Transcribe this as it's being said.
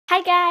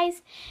Hi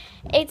guys,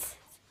 it's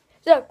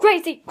the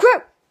Crazy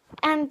Crew,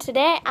 and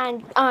today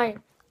I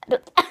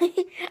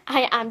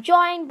am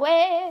joined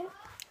with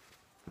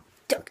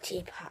Duct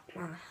Tape Hat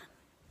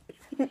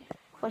Man,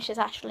 which is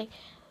actually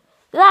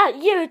the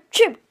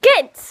YouTube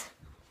Kids.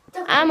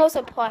 I'm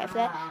also part of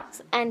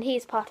that, and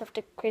he's part of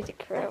the Crazy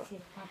Crew.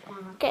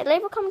 Okay,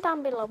 leave a comment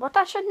down below what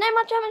I should name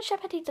my German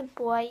Shepherd. He's a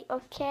boy,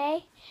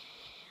 okay?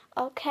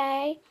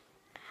 Okay,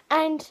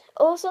 and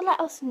also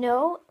let us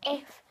know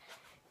if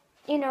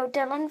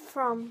Dylan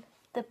from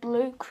the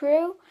Blue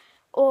Crew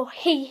or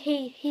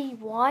he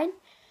won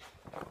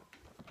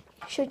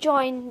should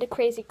join the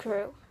Crazy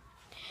Crew,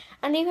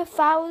 and leave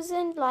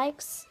 1,000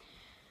 likes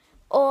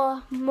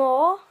or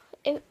more,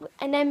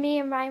 and then me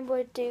and Ryan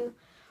would do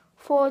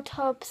 4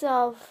 tubs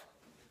of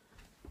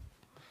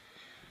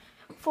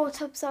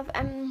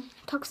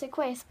toxic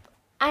waste,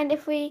 and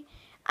if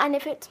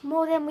it's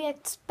more than we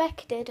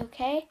expected,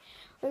 okay,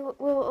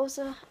 we'll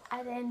also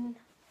add in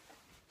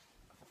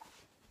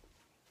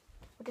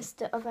just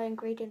the other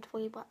ingredient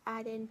we will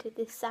add into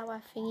this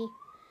sour thingy.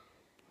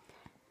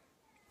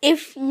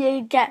 if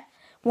you get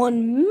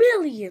 1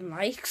 million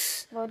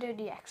likes, We'll do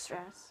the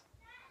extras.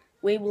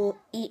 we will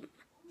eat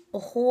a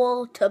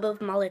whole tub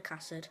of malic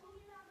acid.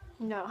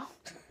 No,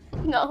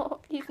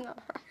 he's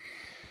not.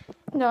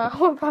 No,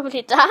 we'll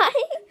probably die.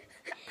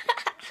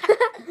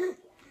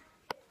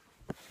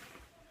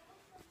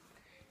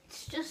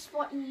 It's just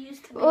what you use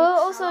to make We'll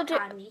also do.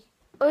 candy.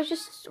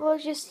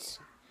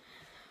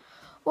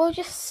 We'll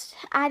just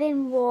add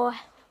in warheads.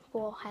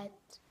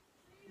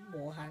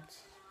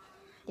 Warheads.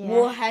 Yeah.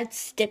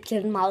 Warheads dipped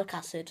in malic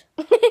acid.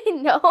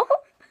 No,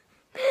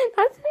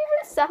 that's not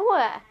even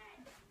sour.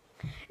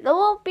 There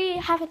will be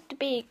having to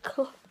be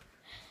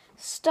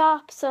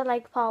stops, so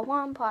like part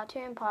 1, part 2,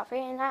 and part 3,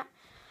 and that.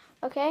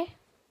 Okay.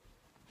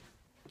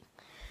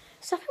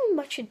 There's nothing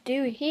much to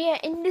do here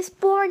in this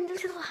boring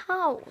little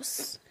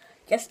house.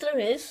 Yes, there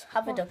is.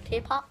 Have a duct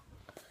tape hat.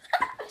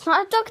 It's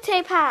not a duct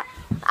tape hat.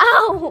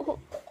 Ow!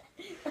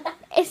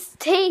 It's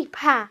tape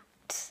hat.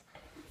 It's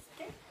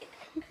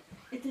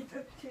a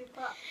duct tape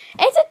hat.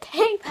 It's a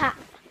tape hat.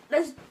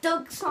 There's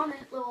ducks on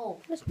it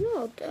though. There's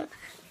no duct.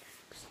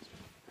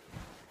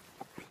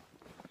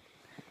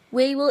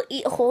 We will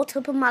eat a whole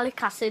tub of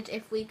malic acid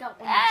if we get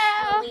 1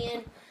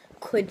 trillion,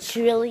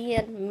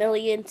 quadrillion,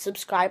 million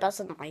subscribers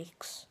and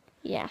likes.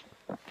 Yeah.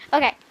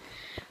 Okay.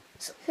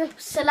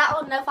 So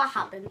that'll never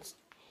happen.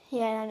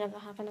 Yeah, that never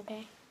happened,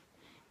 okay?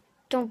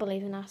 Don't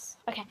believe in us.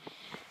 Okay.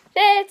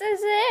 This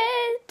is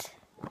it.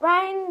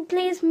 Ryan,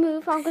 please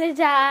move. I'm gonna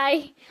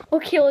die.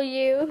 We'll kill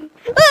you.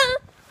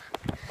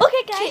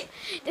 Okay, guys.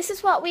 This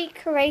is what we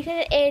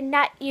created in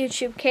that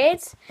YouTube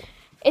Kids.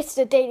 It's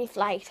the daily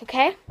flight,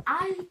 okay?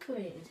 I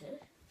created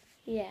it.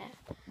 Yeah.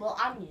 Well,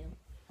 I'm you.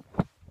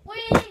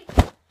 Wait.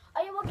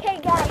 Are you okay,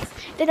 guys?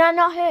 Did I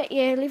not hurt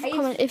you? Leave a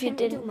comment if you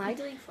did. Do my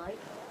daily flight.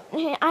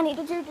 I need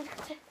to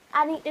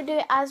do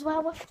it as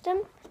well with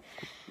them.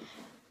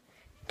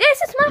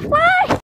 This is my flight.